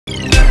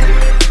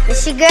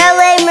It's your girl,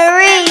 A.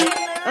 Marie.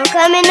 I'm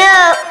coming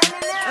up.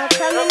 I'm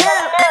coming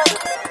up.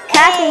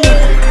 Copy.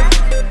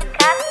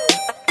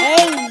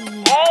 Hey.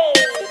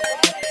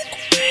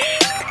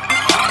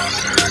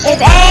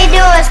 If I ain't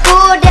doing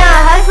school down,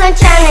 hustling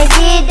tryna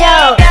get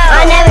dough.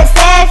 I never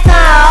said so,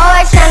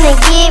 always tryna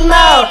get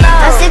more.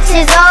 I'm 6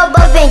 years old,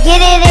 but been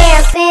get it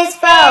in since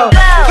 4.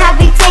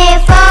 Copy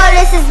 10-4,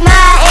 this is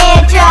my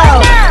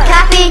intro.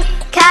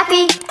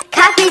 Copy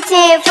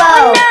 10-4.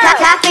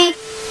 Copy.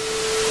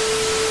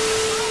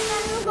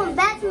 Welcome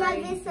back to my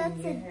video.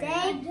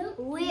 Today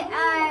we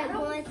are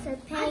going to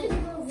paint.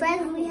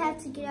 First, we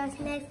have to get our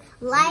snacks.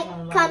 Like,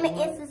 comment,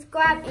 and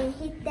subscribe, and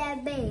hit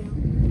that bell.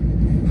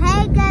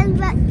 Hey guys,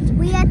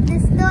 we at the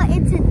store,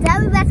 and today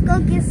we about to go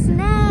get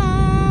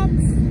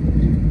snacks.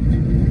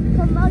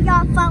 Come on,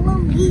 y'all, follow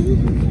me.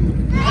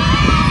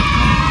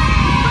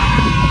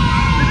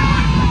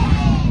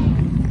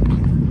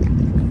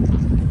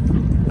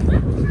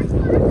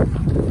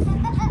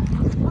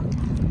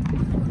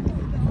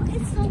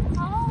 It's so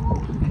cold.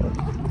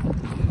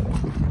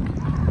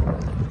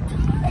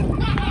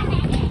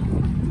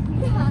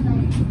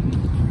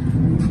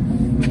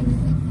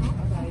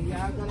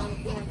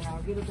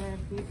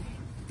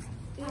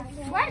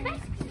 Where the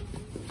best?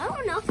 I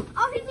don't know.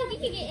 Oh, he can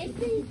get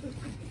it.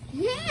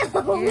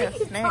 Yeah,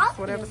 snacks,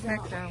 whatever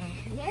snacks y'all want.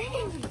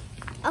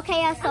 Yeah.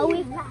 Okay,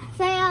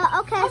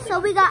 so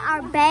we got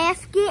our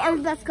basket,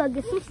 and let's go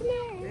get some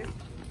snacks.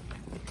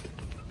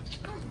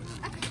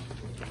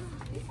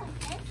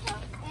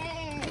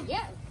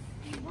 Yeah.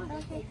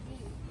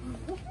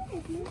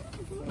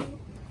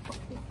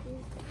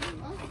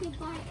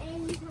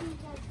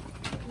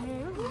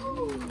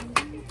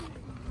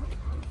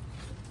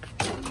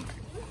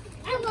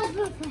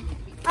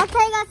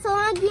 Okay, guys, so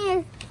I'm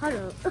getting, hold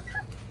up.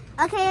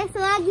 Okay, so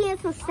I'm getting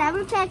some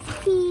Sour Patch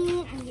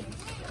Kids.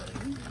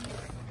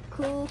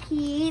 Cool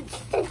kids.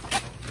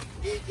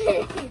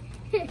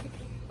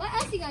 What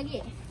else you gonna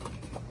get?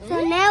 So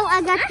now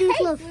I got these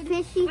little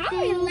fishy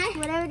things,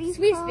 whatever these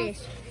called. Fish.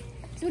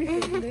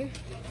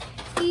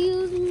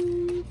 Excuse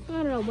me. I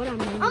don't know what I'm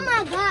doing. Oh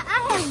my god, I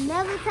have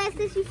never tasted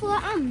this before.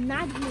 I'm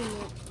not doing it.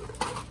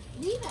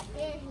 These are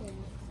airheads.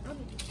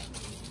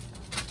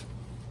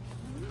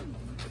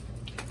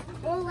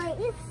 Or like,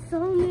 it's so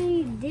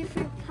many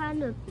different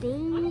kind of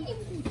things.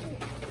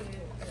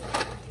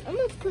 I'm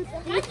gonna put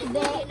this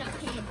back.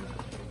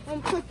 I'm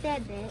gonna put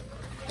that back.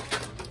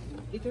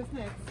 Eat your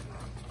snacks.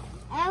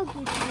 I'll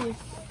get this.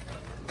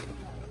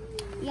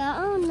 Yeah,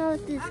 I don't know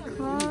what this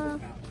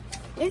called.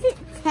 Is it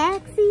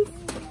taxis?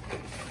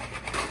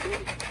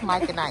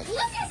 Mike and Ike.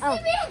 Oh,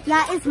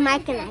 yeah, it's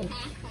Mike and Ike.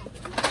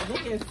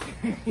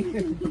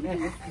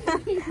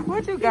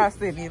 What you got,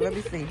 Sydney? Let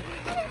me see.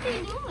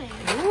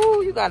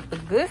 Ooh, you got the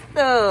good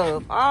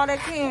stuff. All that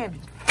candy.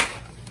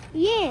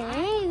 Yeah, I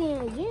ain't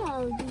gonna get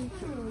all of these.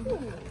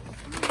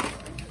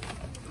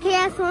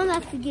 Okay, so I'm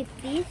about to get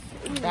this.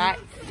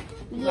 Dots.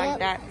 You like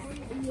dots?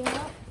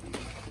 Yeah.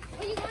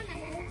 Where you going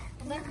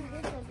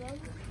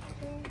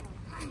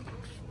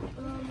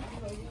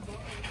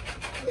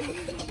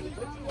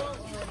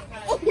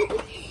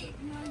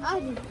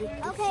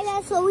Okay,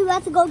 guys, so we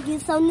about to go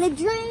get something to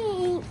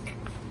drink.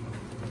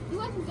 You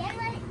want some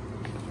Gatorade?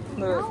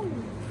 Look,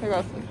 here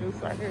goes some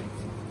juice right here.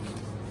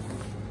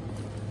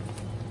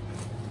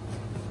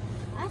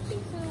 I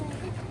think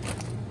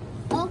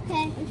so.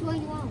 Okay, which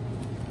one you want?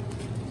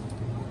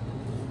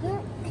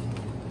 Girl,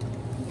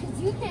 because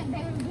you can't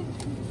bear with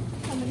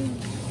some of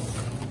these.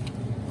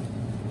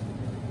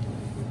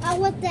 I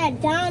want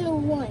that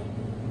Donald one.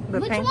 The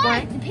Which pink one?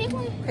 one? The pink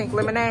one? Pink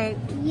lemonade.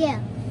 Yeah,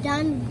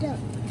 Donald Duck.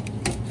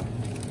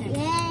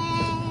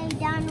 Yay,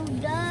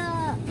 Donald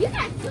Duck. You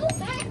got 2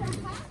 bags,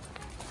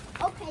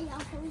 huh? Okay,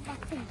 y'all, so we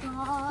about to go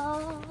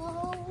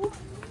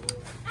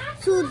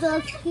to the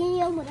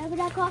skin, whatever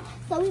that called.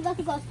 So we about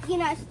to go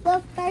skin our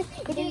stuff first,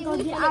 and then go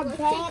get our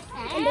bag,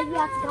 and then we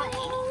have to go.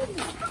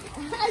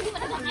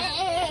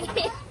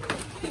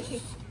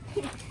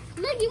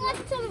 Look, you want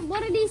some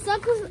one of these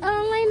suckers,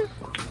 Lena?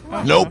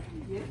 Nope.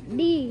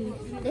 These.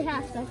 They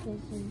have suckers.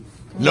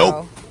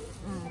 Nope.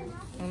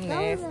 I'm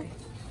nasty.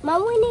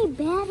 Mom, we need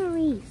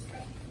batteries.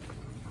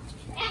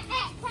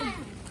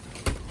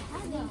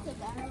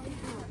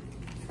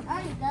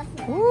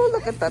 Ooh,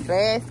 look at the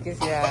baskets,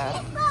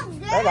 y'all.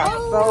 They got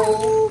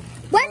so...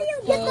 Where do you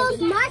get those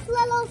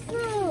marshmallows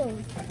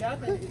from?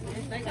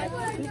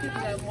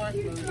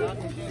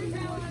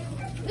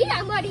 We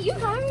got more than you,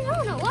 honey. I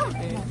don't know what.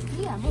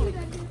 Yeah, more.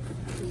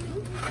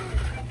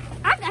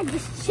 I got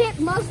just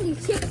mostly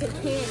chips and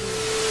candy.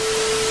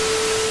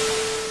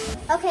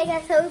 Okay,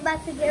 guys, so we're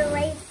about to get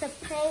ready to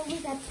paint. We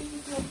got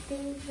these little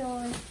things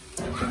on,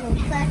 little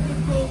plastic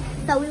things,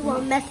 so we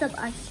won't mess up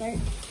our shirt.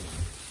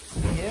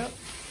 Yep.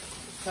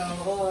 So,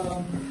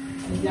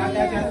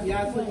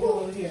 y'all put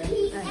over here.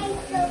 It's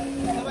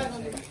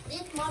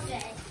my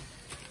bag.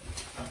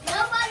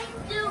 Nobody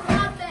steal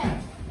my bag.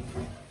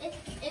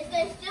 If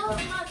they steal my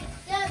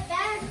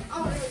bag,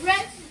 I'm going to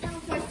arrest them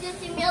for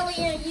 50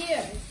 million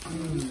years.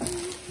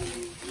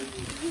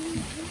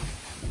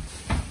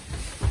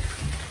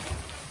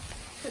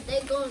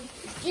 because they going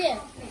to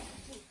jail.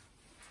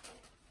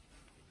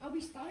 Are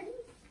we starting?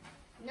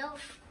 No,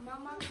 my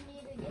mom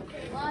need to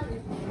get the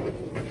water.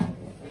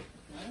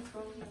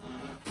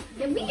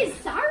 Did we get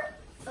started?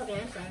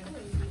 Okay, I'm sorry.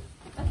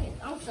 Okay,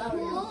 I'm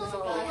sorry.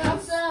 I'm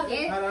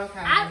sorry. Hold on,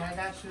 Kyron. I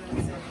got you in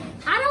a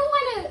second. I don't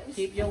want to.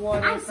 Keep your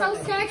water. I'm so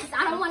scared because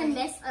I don't want to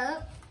mess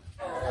up.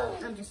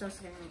 I'm just so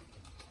scared.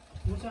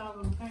 What y'all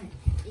gonna paint?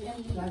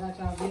 I got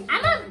y'all busy.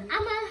 I'm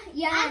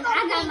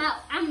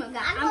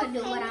gonna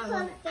do what I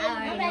want. I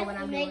already know what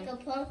I'm doing. Make a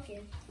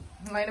pumpkin.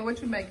 Lena,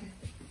 what you making?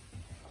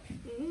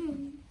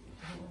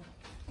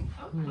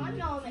 I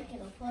know I'm making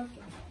a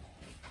pumpkin.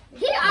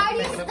 He already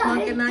Making a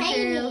started pumpkin,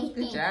 painting. Nakel?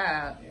 Good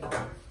job.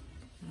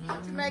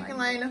 What you making,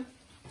 Lena?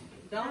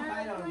 Don't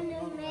bite on it.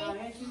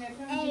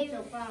 Get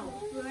your phone.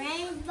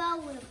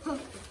 Rainbow with a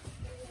pumpkin.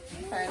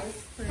 Okay,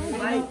 that's pretty.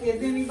 Mike,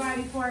 is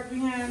anybody parked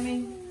behind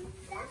me?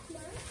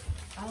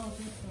 I don't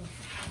think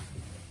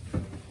so.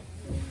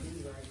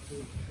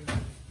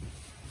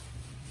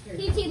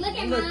 TT, look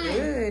at You look mine.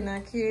 good,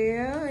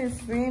 Nakel.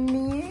 It's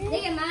Remy.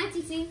 Look at mine,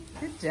 TT.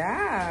 Good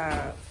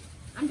job.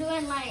 I'm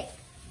doing like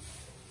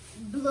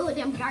blue,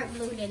 them dark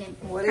blue, then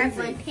What is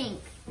purple it? and pink.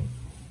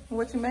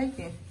 What you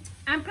making?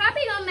 I'm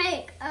probably gonna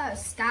make a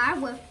sky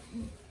with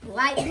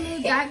light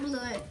blue, dark blue,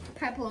 and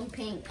purple and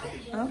pink.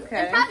 Okay.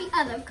 And probably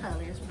other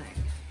colors, but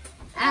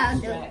I'll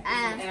do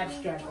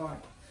Abstract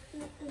art.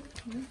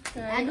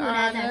 Okay, I do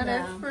that Anna, as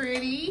that's well.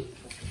 pretty.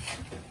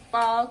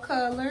 Fall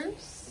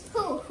colors.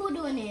 Who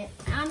doing it?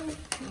 Anna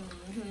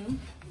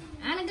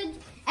good.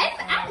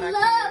 I like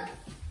love.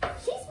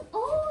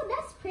 Oh,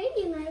 that's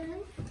pretty,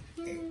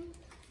 Layla.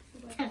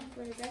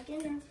 Put it back in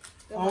there.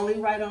 Only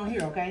right on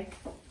here, okay?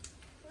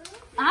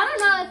 I don't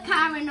know if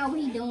Kyron know what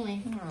he's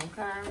doing. Come on,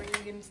 Kyron,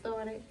 you getting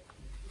started?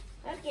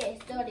 I'm getting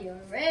started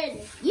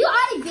already. You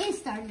already been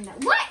starting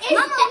that. What is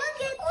Mama, that?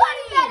 look at What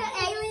is that? An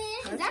alien?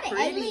 Is That's that an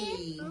alien?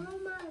 pretty.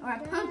 Or a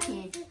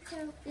pumpkin?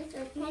 It's a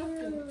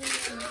pumpkin.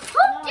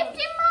 Who dipped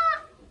in my?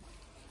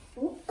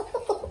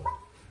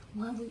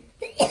 What we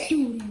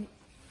doing?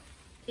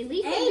 At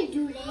least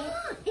do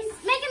that. it's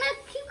making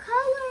a cute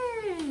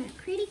color.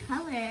 Pretty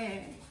color.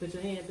 Put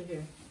your hand through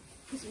here.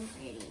 This is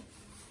pretty.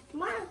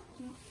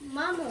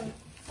 Mama,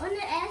 on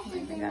the ashes We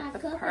in my got the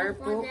cup,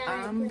 purple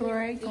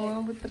ombre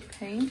going with the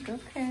pink.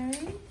 Okay.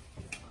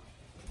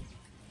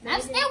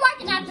 I'm still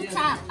working out the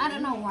top. I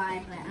don't know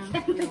why, but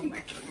I'm still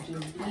working.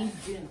 Be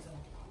gentle.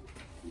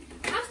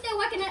 I'm still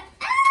working at.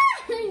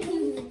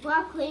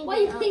 Well, clean What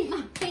do you it up. think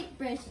my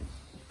paintbrush?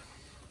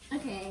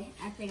 Okay,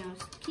 I think I'll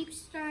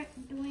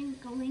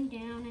going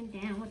down and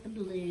down with the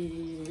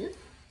blue.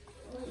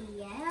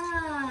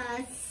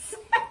 Yes.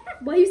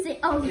 What you say?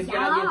 Oh, If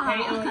y'all get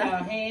paint on your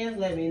hands,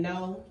 let me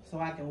know so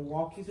I can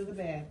walk you to the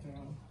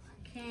bathroom.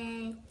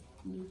 Okay.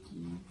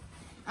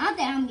 I don't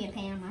think I'm gonna get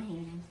paint on my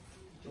hands.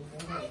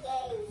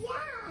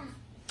 Yeah.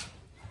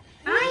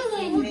 I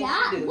ain't What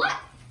got you do? what?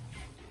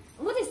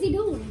 What is he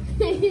doing?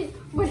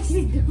 What is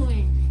he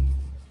doing?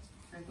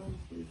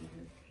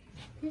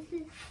 This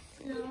is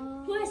so.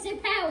 What's your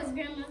powers,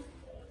 Grandma?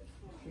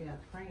 Yeah,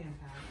 praying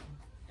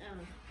power.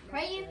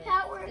 Praying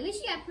power. At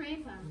least you got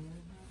praying power.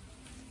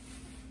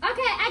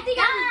 Okay, I think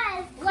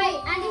wait,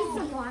 I need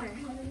some water.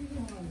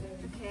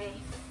 Okay.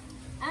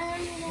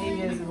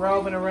 He just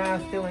roving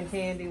around stealing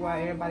candy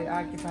while everybody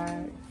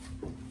occupied.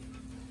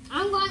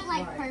 I'm going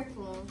like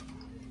purple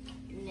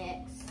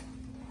next.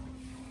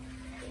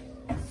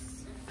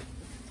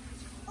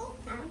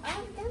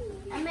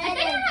 I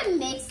think I'm gonna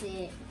mix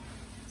it.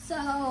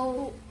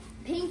 So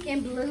pink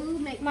and blue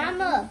make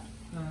Mama,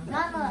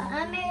 Mama,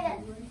 I made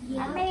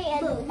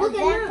a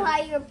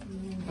vampire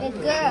a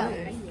girl.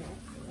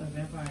 A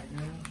vampire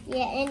girl.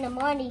 Yeah, in the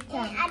morning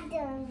time.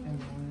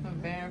 A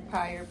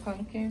vampire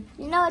pumpkin.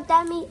 You know what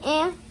that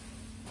means?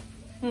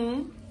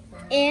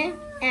 And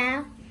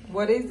apple.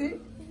 What is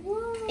it?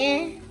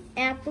 And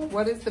apple.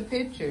 What is the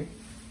picture?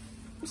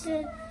 It's a,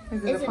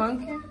 Is it It's a a-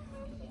 pumpkin?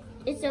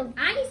 it's a,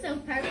 I need some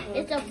purple.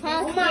 it's a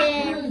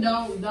pumpkin.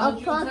 Don't you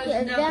touch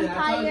pumpkin, nothing. I told you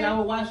vampire. I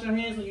will wash your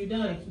hands when you're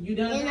done. You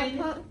done In a cleaning?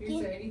 pumpkin. You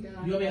want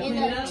me to In clean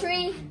it a up?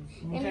 tree.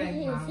 Okay, in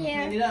his I'll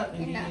hair, clean it up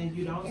and in then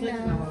you don't In touch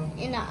it no more.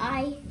 the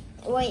eye.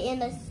 Wait, in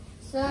the You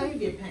sun.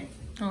 get paint.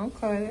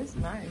 Okay, that's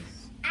nice.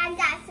 I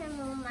got some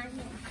on my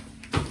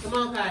hand. Come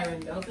on,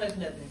 Kyron. Don't touch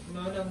nothing.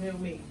 Come on over here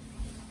with me.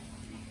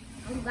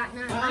 I've got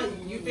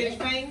none. You finished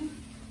painting?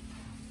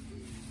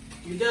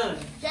 You done?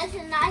 Just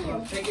a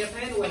knife. Take your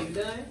paint away. You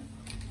done?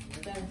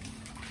 Okay.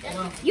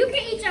 Come on. You can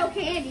eat your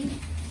candy.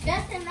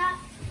 Just enough.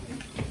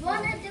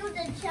 Wanna do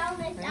the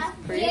challenge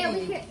after? Pretty. Yeah,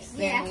 we can.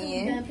 Yeah, after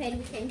Simeon. we're done painting,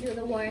 we can do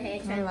the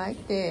warhead I challenge.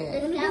 like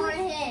that. The shower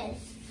head.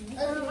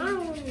 I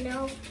don't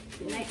know.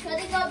 Cause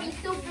it's gonna be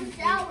super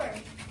sour.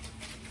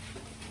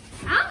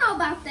 I don't know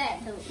about that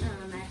though.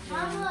 Actually.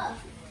 Mama.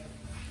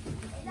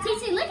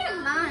 TT, look at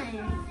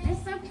mine.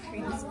 It's so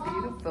pretty. It's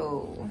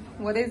beautiful.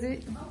 What is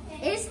it?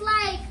 It's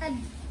like a.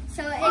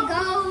 So it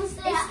goes.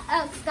 It's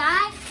a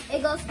sky.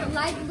 It goes to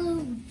light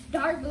blue,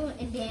 dark blue,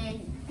 and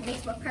then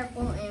mixed with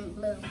purple and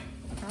blue.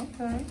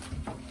 Okay.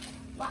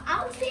 Well,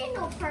 I don't see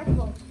no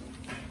purple.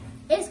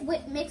 It's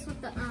mixed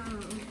with the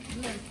milk.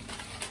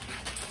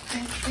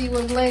 Let's see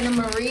what Lena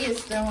Marie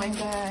is doing,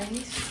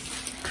 guys.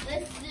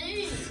 Let's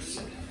see.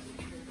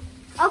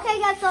 Okay,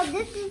 guys.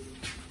 This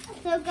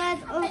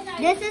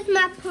is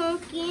my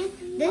pumpkin.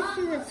 This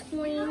is a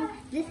screen.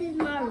 This is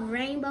my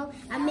rainbow.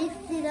 I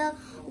mixed it up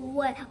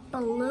with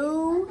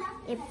blue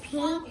and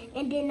pink,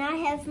 and then I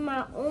have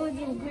my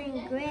orange and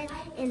green grass,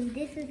 and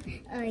this is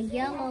a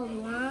yellow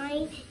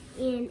line,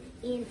 and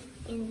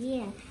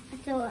yeah.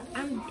 So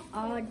I'm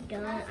all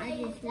done. I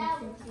just need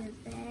to do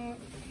that,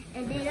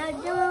 and then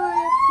I'm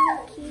done.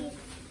 Cookie.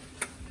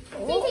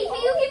 Titi,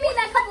 can you give me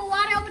that cup of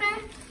water over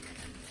there?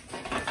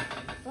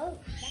 Oh.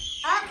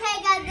 Okay,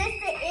 guys, this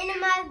is the end of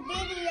my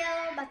video.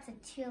 I'm about to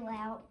chill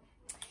out.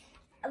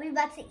 We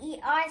about to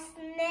eat our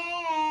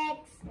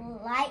snacks.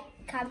 Like,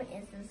 comment,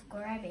 and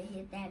subscribe, and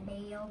hit that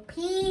bell.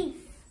 Peace.